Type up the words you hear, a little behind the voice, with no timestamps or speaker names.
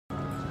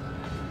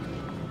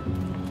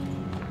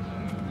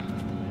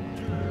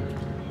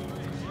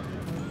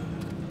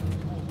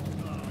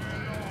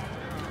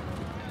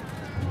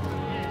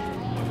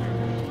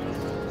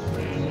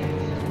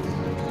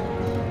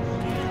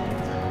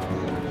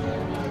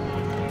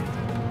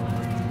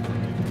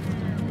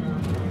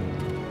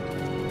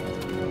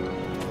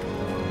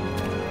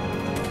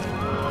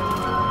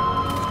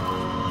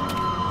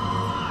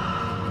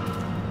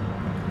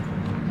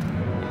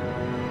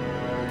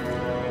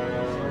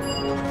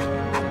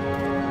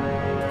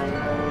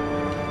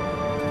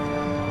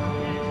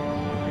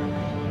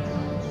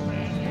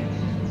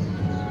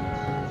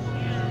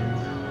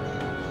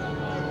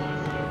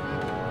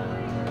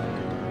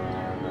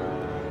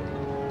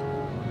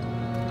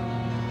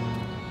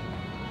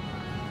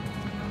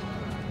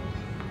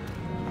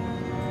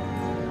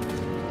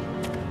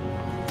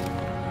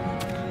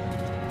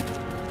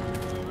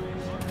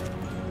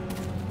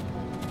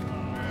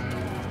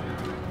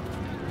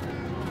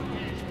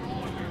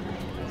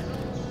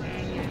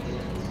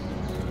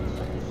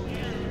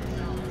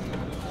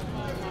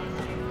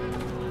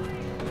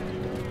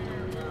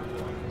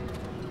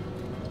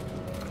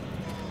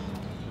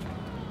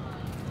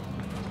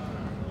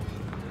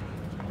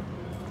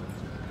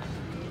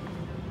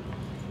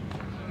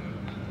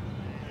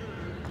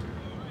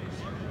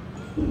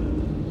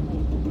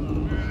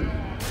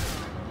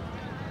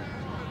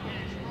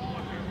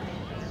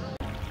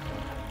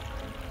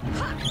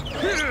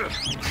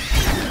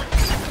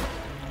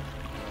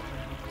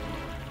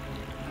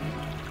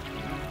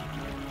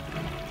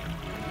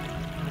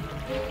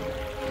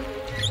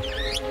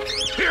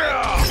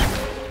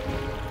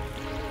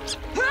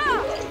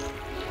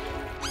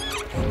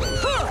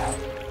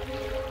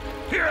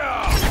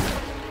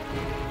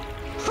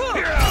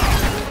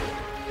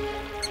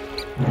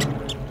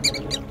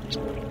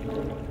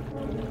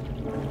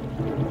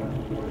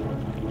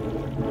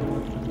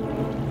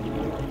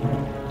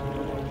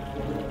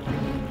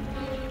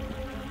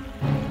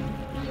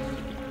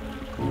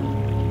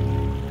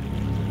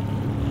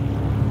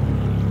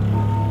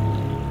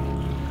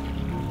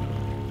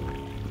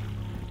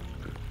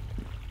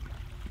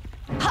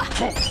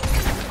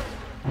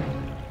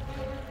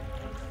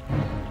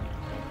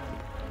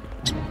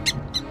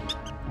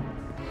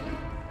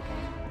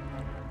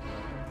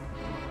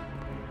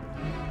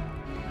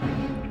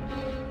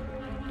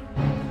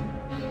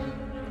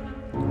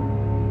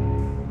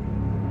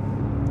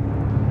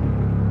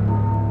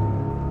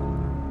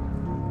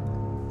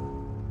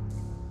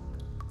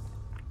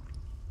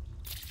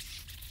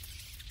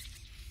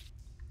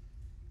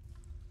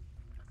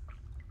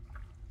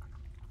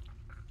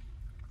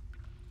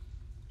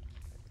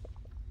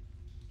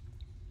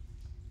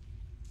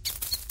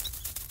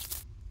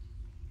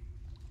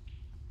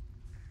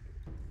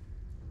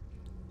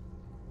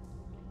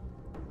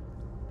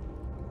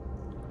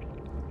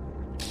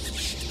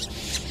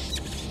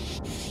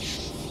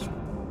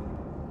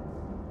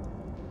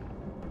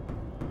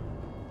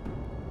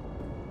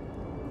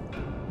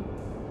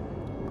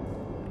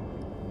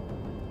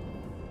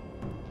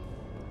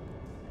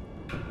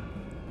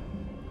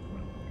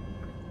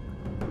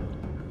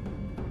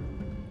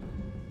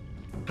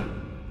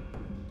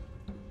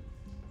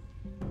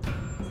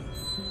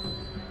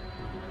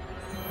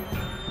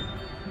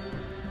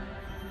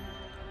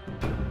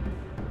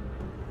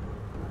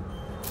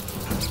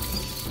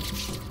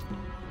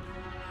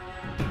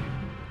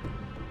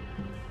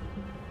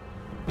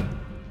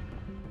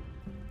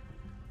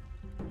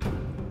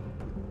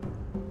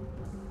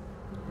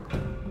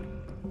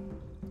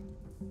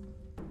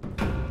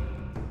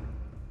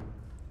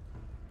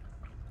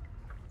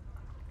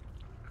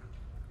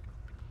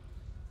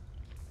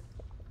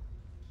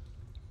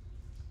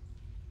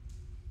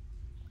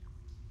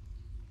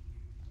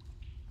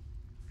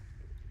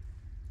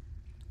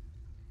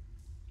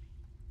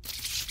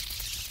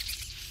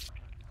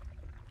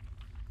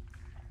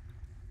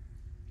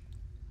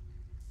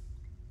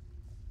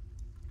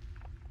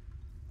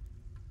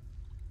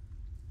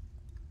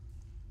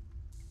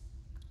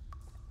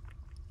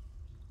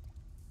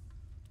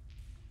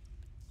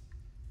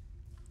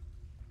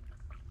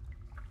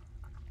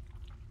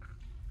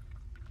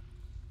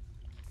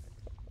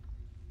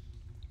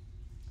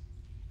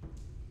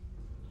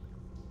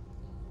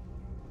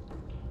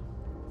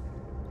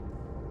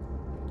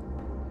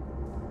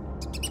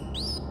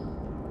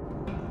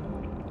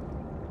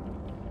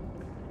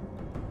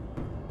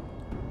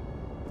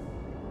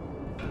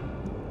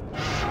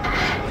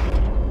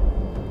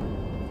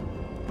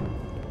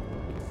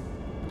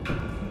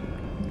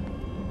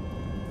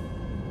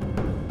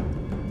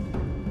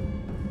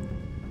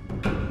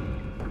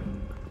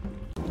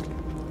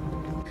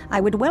I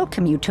would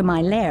welcome you to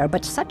my lair,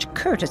 but such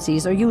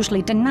courtesies are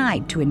usually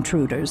denied to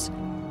intruders,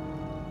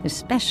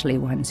 especially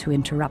ones who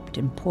interrupt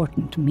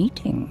important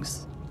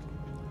meetings.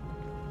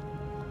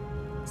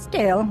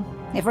 Still,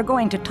 if we're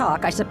going to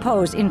talk, I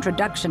suppose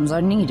introductions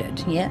are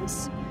needed,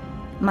 yes?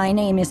 My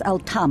name is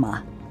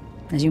Altama.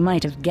 As you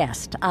might have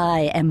guessed,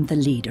 I am the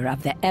leader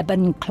of the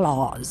Ebon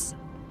Claws.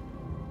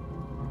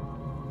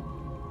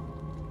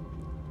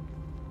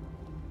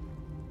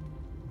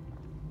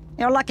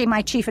 You're lucky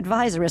my chief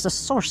advisor is a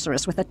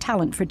sorceress with a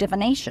talent for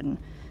divination.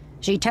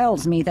 She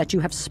tells me that you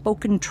have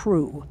spoken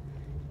true.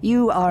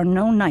 You are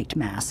no Night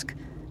Mask,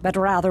 but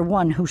rather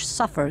one who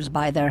suffers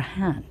by their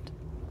hand.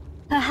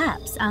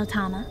 Perhaps,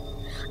 Altama.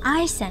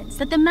 I sense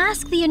that the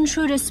mask the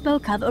intruder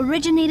spoke of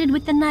originated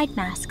with the Night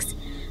Masks,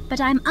 but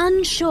I'm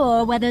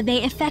unsure whether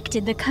they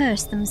effected the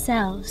curse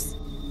themselves.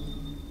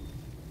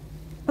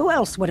 Who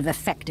else would have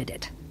effected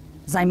it?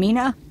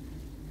 Zymena?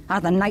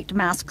 Are the Night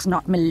Masks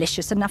not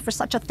malicious enough for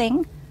such a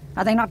thing?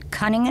 Are they not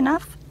cunning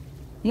enough?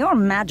 Your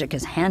magic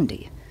is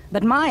handy,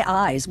 but my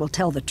eyes will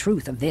tell the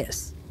truth of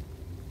this.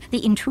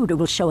 The intruder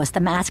will show us the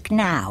mask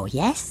now,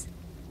 yes?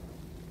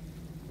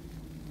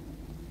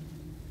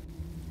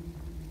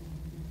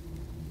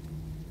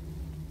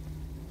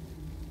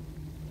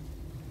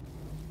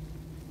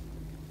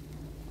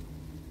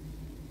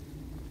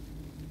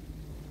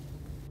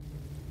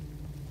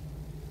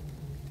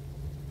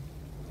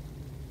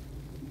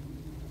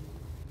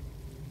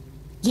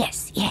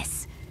 Yes,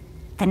 yes.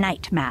 The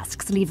Night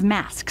Masks leave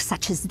masks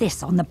such as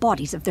this on the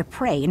bodies of their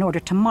prey in order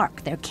to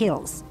mark their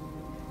kills.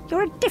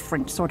 You're a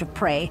different sort of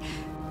prey,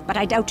 but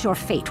I doubt your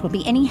fate will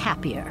be any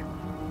happier.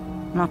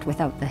 Not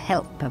without the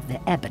help of the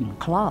Ebon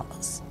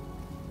Claws.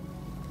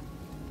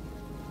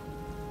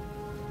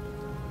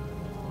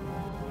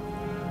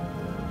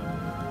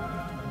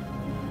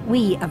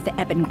 We of the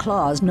Ebon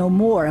Claws know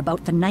more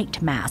about the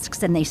Night Masks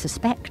than they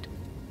suspect.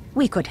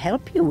 We could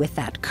help you with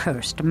that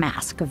cursed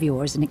mask of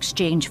yours in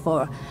exchange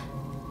for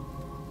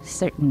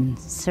certain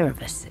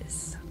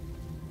services.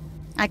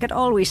 I could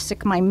always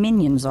sick my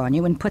minions on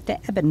you and put the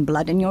ebon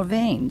blood in your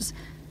veins.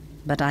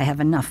 But I have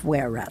enough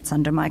were-rats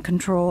under my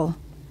control.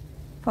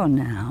 For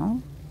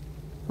now.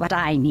 What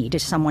I need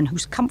is someone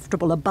who's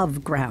comfortable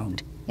above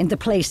ground, in the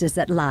places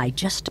that lie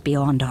just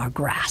beyond our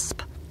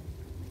grasp.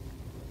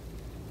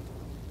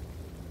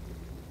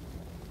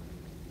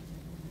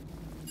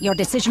 Your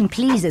decision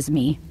pleases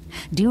me.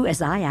 Do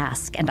as I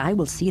ask, and I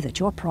will see that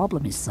your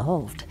problem is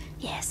solved.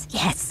 Yes,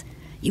 yes.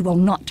 You will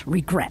not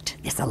regret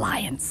this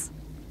alliance.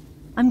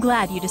 I'm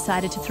glad you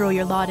decided to throw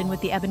your lot in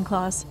with the Ebon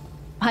Claws.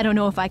 I don't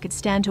know if I could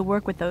stand to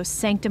work with those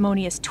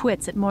sanctimonious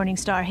twits at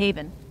Morningstar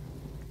Haven.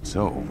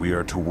 So, we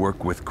are to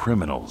work with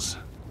criminals.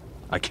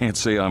 I can't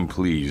say I'm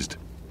pleased,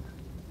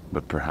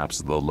 but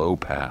perhaps the low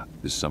path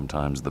is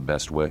sometimes the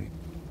best way.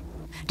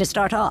 To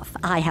start off,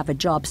 I have a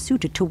job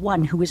suited to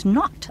one who is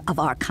not of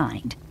our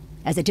kind,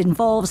 as it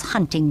involves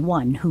hunting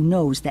one who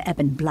knows the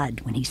ebon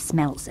blood when he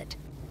smells it.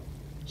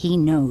 He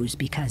knows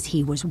because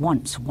he was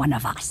once one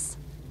of us.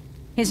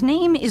 His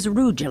name is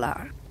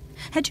Rugilar.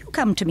 Had you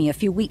come to me a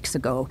few weeks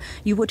ago,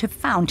 you would have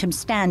found him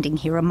standing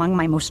here among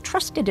my most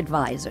trusted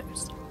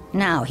advisors.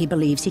 Now he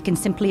believes he can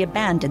simply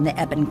abandon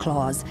the Ebon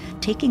Claws,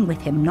 taking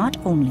with him not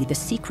only the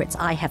secrets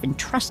I have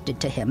entrusted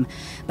to him,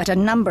 but a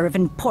number of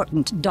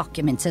important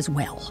documents as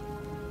well.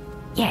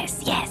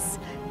 Yes, yes.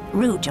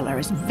 Rugilar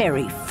is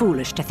very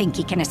foolish to think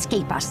he can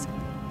escape us.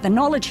 The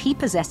knowledge he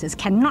possesses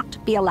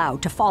cannot be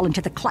allowed to fall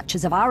into the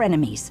clutches of our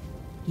enemies.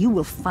 You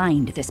will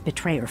find this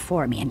betrayer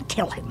for me and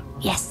kill him.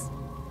 Yes.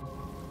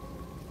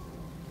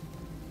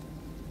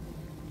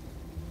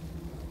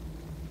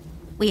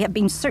 We have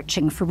been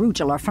searching for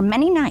Rugilar for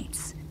many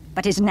nights,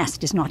 but his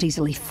nest is not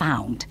easily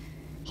found.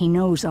 He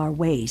knows our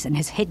ways and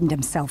has hidden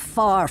himself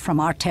far from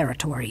our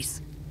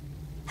territories.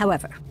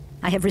 However,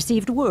 I have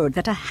received word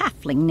that a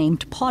halfling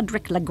named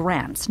Podrick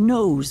Legrance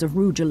knows of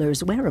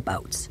Rugilar's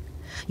whereabouts.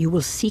 You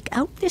will seek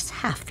out this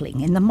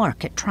halfling in the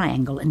Market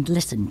Triangle and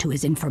listen to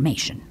his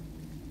information.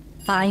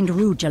 Find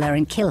Rugilar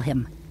and kill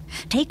him.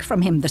 Take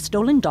from him the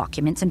stolen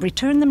documents and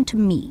return them to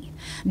me.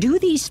 Do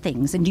these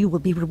things and you will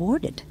be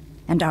rewarded,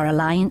 and our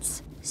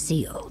alliance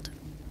sealed.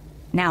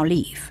 Now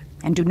leave,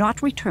 and do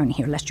not return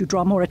here lest you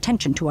draw more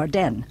attention to our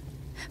den.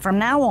 From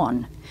now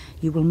on,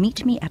 you will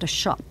meet me at a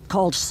shop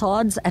called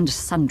Sods and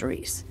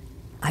Sundries.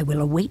 I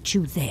will await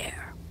you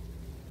there.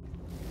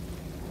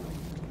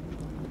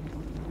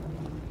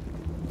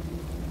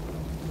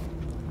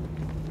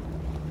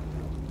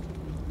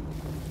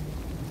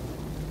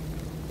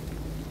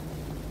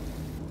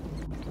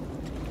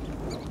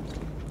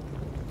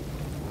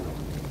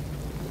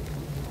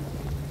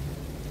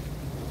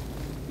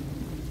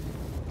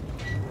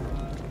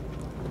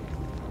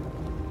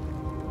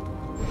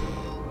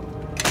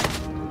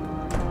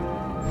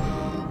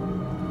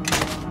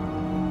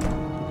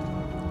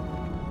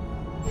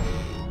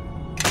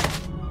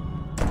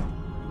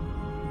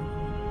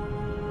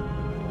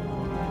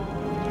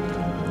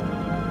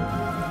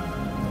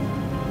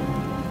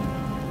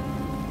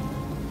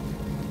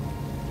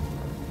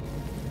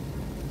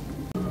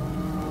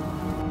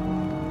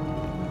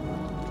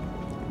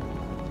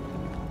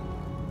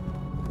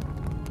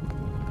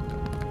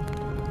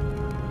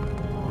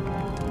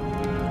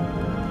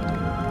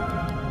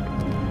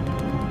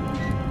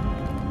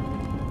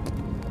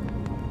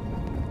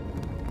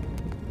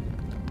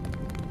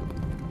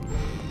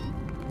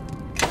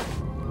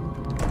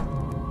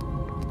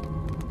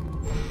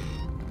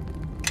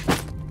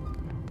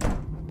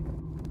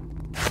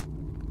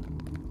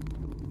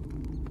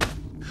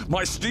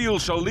 My steel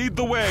shall lead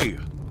the way!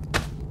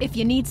 If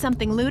you need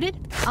something looted,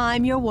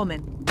 I'm your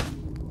woman.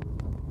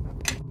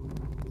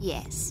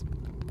 Yes.